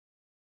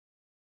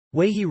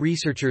WEHI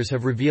researchers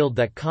have revealed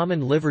that common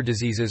liver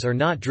diseases are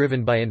not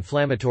driven by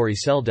inflammatory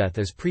cell death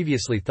as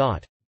previously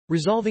thought,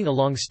 resolving a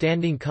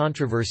long-standing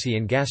controversy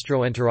in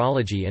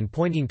gastroenterology and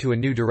pointing to a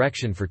new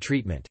direction for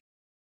treatment.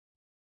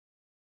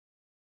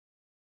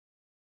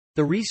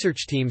 The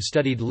research team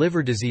studied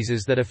liver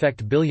diseases that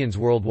affect billions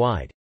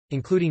worldwide,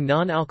 including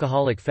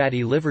non-alcoholic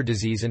fatty liver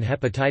disease and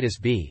hepatitis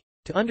B,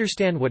 to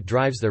understand what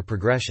drives their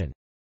progression.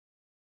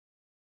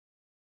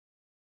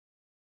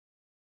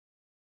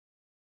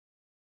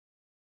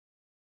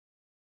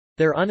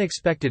 Their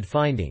unexpected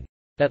finding,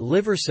 that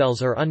liver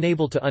cells are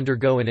unable to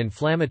undergo an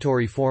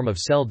inflammatory form of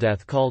cell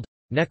death called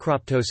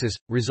necroptosis,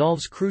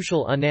 resolves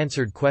crucial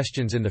unanswered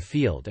questions in the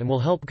field and will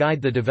help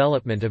guide the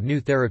development of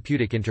new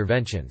therapeutic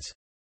interventions.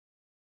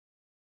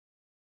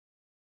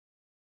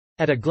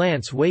 At a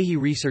glance, WEHI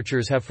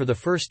researchers have for the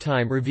first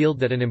time revealed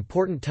that an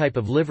important type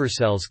of liver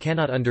cells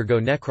cannot undergo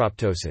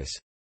necroptosis.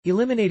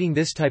 Eliminating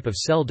this type of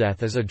cell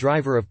death as a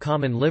driver of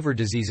common liver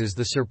diseases.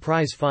 The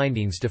surprise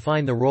findings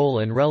define the role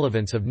and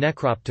relevance of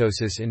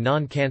necroptosis in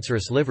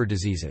non-cancerous liver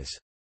diseases.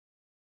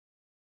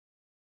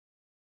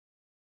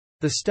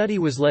 The study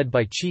was led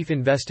by Chief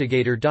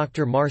Investigator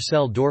Dr.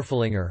 Marcel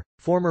Dorfelinger,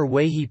 former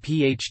WEHI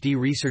PhD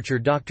researcher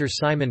Dr.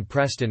 Simon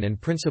Preston and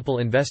Principal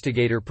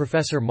Investigator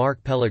Professor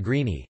Mark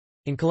Pellegrini,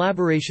 in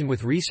collaboration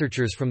with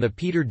researchers from the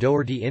Peter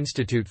Doherty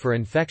Institute for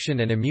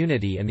Infection and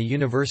Immunity and the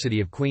University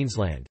of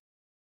Queensland.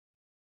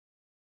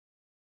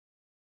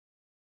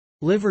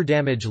 Liver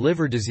damage.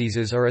 Liver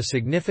diseases are a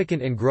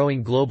significant and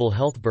growing global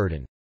health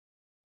burden.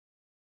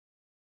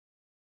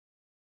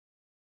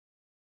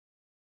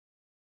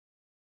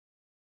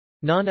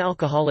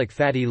 Non-alcoholic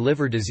fatty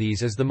liver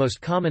disease is the most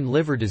common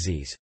liver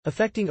disease,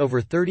 affecting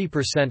over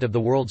 30% of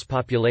the world's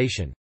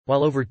population,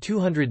 while over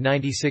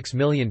 296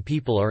 million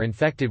people are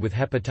infected with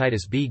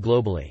hepatitis B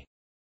globally.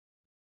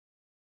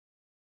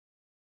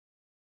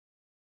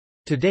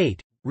 To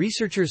date,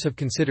 researchers have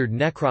considered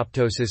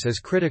necroptosis as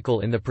critical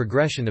in the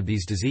progression of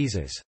these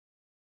diseases.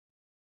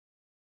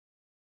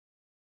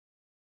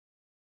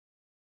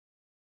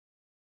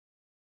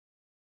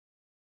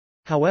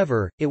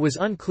 However, it was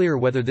unclear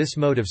whether this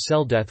mode of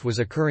cell death was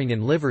occurring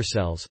in liver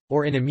cells,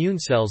 or in immune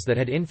cells that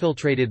had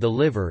infiltrated the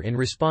liver in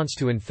response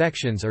to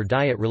infections or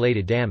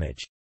diet-related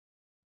damage.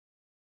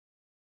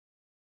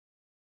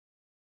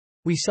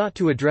 We sought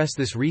to address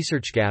this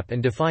research gap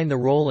and define the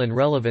role and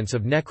relevance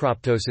of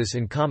necroptosis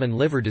in common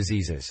liver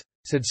diseases,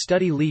 said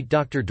study lead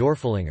Dr.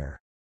 Dorfelinger.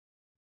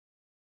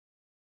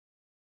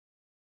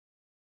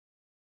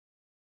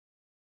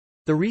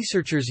 The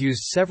researchers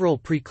used several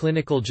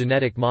preclinical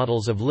genetic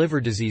models of liver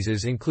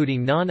diseases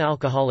including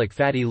non-alcoholic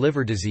fatty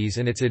liver disease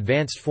and its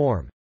advanced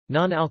form,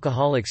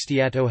 non-alcoholic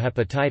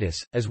steatohepatitis,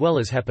 as well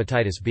as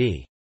hepatitis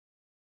B.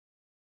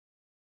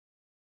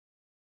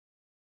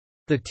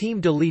 The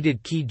team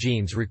deleted key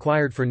genes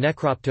required for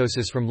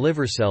necroptosis from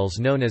liver cells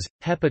known as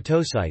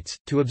hepatocytes,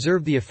 to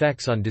observe the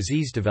effects on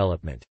disease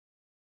development.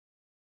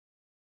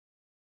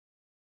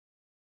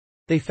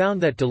 They found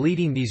that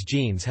deleting these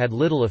genes had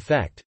little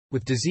effect,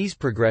 with disease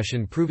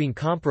progression proving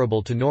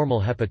comparable to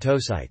normal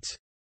hepatocytes.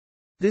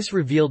 This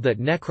revealed that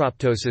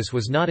necroptosis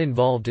was not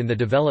involved in the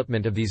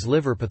development of these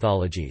liver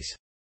pathologies.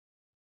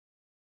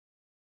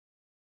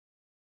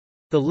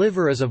 The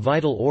liver is a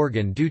vital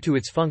organ due to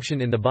its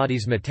function in the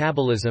body's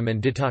metabolism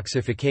and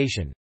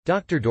detoxification,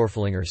 Dr.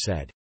 Dorfelinger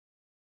said.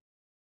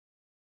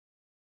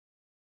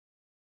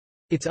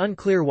 It's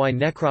unclear why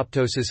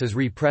necroptosis is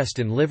repressed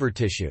in liver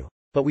tissue,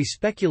 but we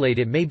speculate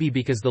it may be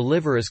because the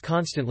liver is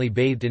constantly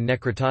bathed in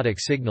necrototic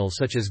signals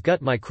such as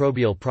gut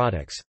microbial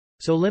products,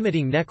 so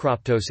limiting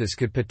necroptosis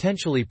could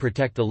potentially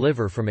protect the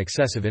liver from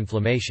excessive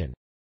inflammation.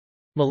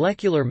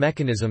 Molecular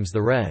mechanisms.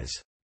 The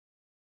res.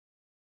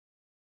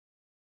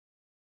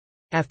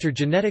 After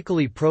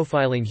genetically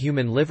profiling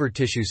human liver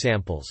tissue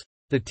samples,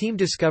 the team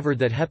discovered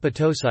that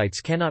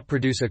hepatocytes cannot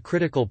produce a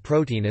critical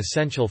protein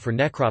essential for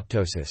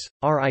necroptosis,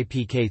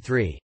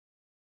 RIPK3.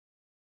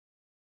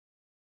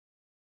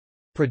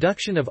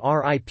 Production of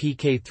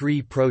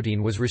RIPK3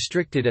 protein was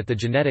restricted at the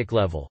genetic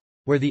level,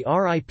 where the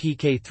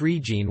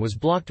RIPK3 gene was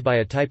blocked by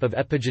a type of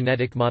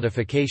epigenetic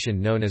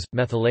modification known as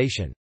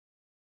methylation.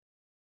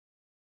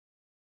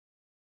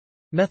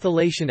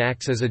 Methylation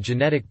acts as a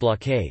genetic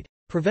blockade,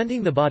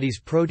 preventing the body's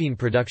protein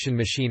production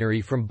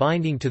machinery from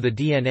binding to the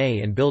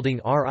DNA and building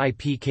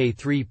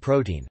RIPK3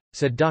 protein,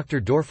 said Dr.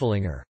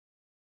 Dorfelinger.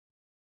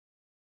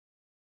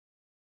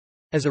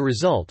 As a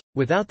result,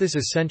 without this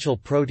essential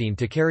protein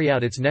to carry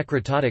out its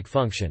necrototic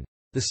function,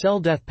 the cell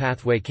death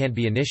pathway can't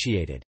be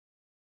initiated.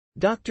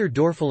 Dr.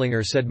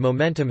 Dorfelinger said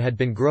momentum had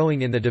been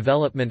growing in the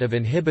development of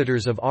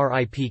inhibitors of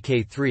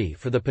RIPK3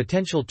 for the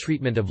potential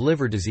treatment of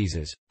liver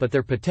diseases, but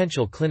their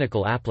potential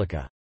clinical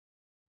applica.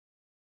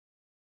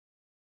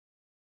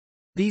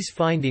 These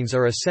findings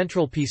are a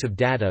central piece of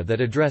data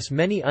that address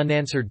many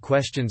unanswered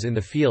questions in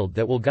the field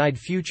that will guide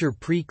future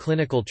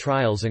pre-clinical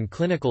trials and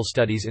clinical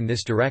studies in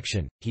this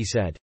direction, he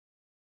said.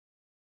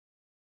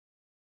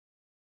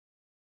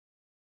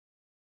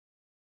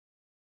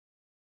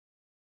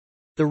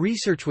 The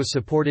research was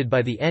supported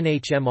by the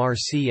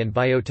NHMRC and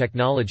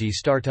biotechnology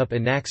startup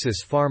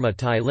Anaxis Pharma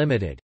Thai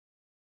Limited.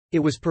 It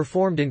was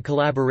performed in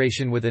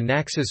collaboration with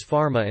Anaxis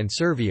Pharma and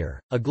Servier,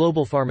 a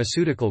global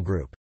pharmaceutical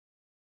group.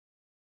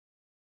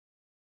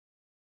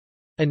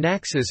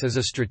 Anaxis is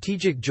a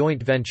strategic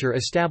joint venture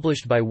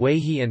established by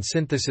WEHI and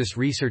Synthesis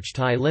Research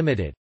Thai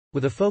Limited,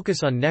 with a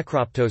focus on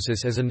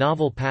necroptosis as a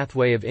novel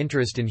pathway of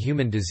interest in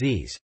human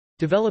disease,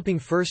 developing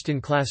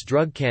first-in-class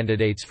drug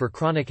candidates for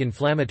chronic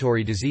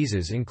inflammatory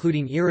diseases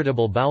including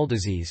irritable bowel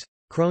disease,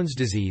 Crohn's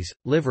disease,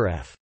 liver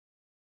F.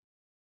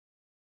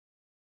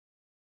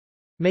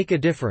 Make a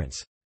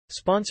difference.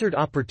 Sponsored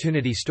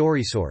opportunity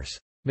story source.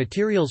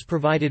 Materials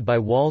provided by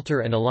Walter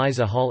and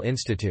Eliza Hall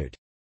Institute.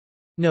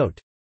 Note: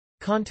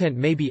 content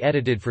may be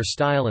edited for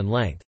style and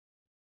length.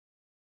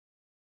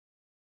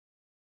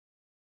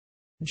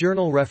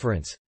 Journal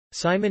reference: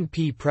 Simon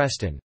P.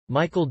 Preston,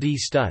 Michael D.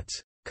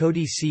 Stutz,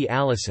 Cody C.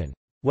 Allison,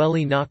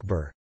 Welly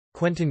Nakber,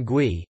 Quentin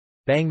Gui,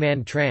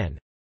 Bangman Tran,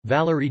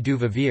 Valerie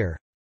Duvivier,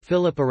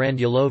 Philip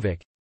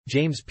Arandulovic,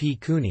 James P.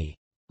 Cooney,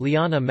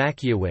 Liana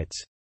Makiewicz,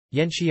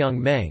 Yenxiang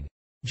Meng,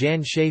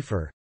 Jan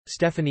Schaefer,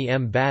 Stephanie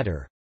M.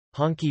 Bader,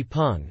 Honky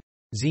Pung,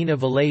 Zina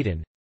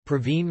Valaydin,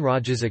 Praveen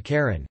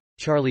Rajazakaran,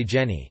 Charlie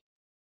Jenny.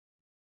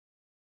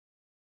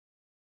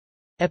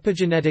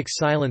 Epigenetic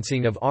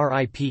silencing of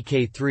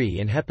RIPK3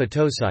 in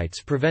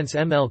hepatocytes prevents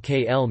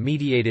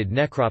MLKL-mediated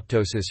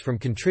necroptosis from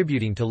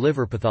contributing to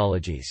liver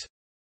pathologies.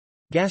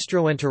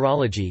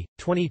 Gastroenterology,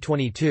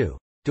 2022.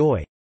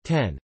 doi.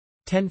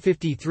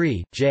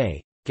 10.1053,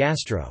 J.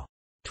 Gastro.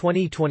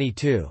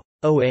 2022.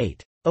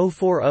 08.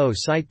 040.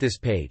 Cite this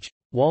page.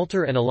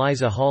 Walter and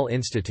Eliza Hall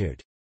Institute.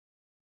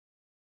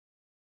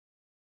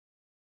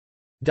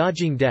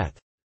 Dodging death.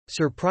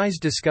 Surprise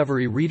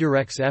discovery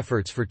redirects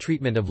efforts for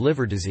treatment of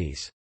liver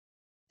disease.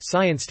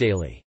 Science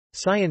Daily.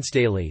 Science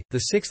Daily,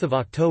 6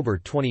 October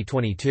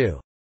 2022.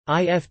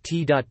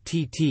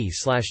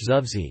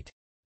 ift.tt/zuvzit.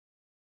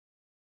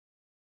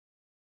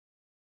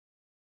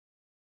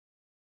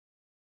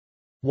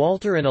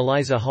 Walter and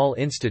Eliza Hall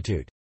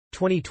Institute.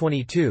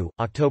 2022,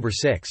 October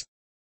 6.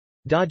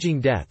 Dodging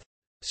death.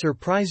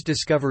 Surprise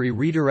discovery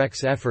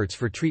redirects efforts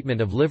for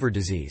treatment of liver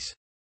disease.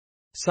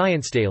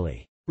 Science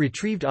Daily.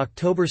 Retrieved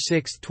October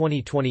 6,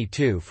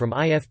 2022 from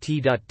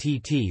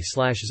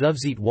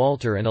ift.tt/zuvzit.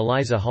 Walter and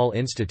Eliza Hall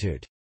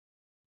Institute.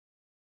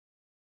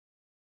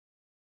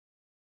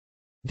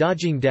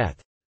 Dodging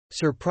death.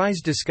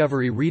 Surprise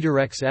discovery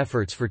redirects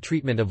efforts for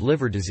treatment of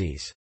liver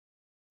disease.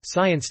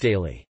 Science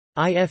Daily.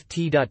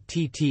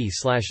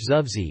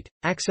 ift.tt/zuvzit,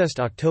 accessed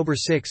October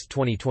 6,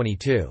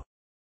 2022.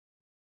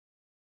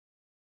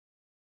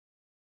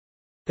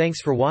 Thanks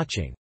for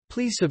watching.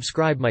 Please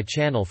subscribe my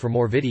channel for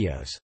more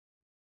videos.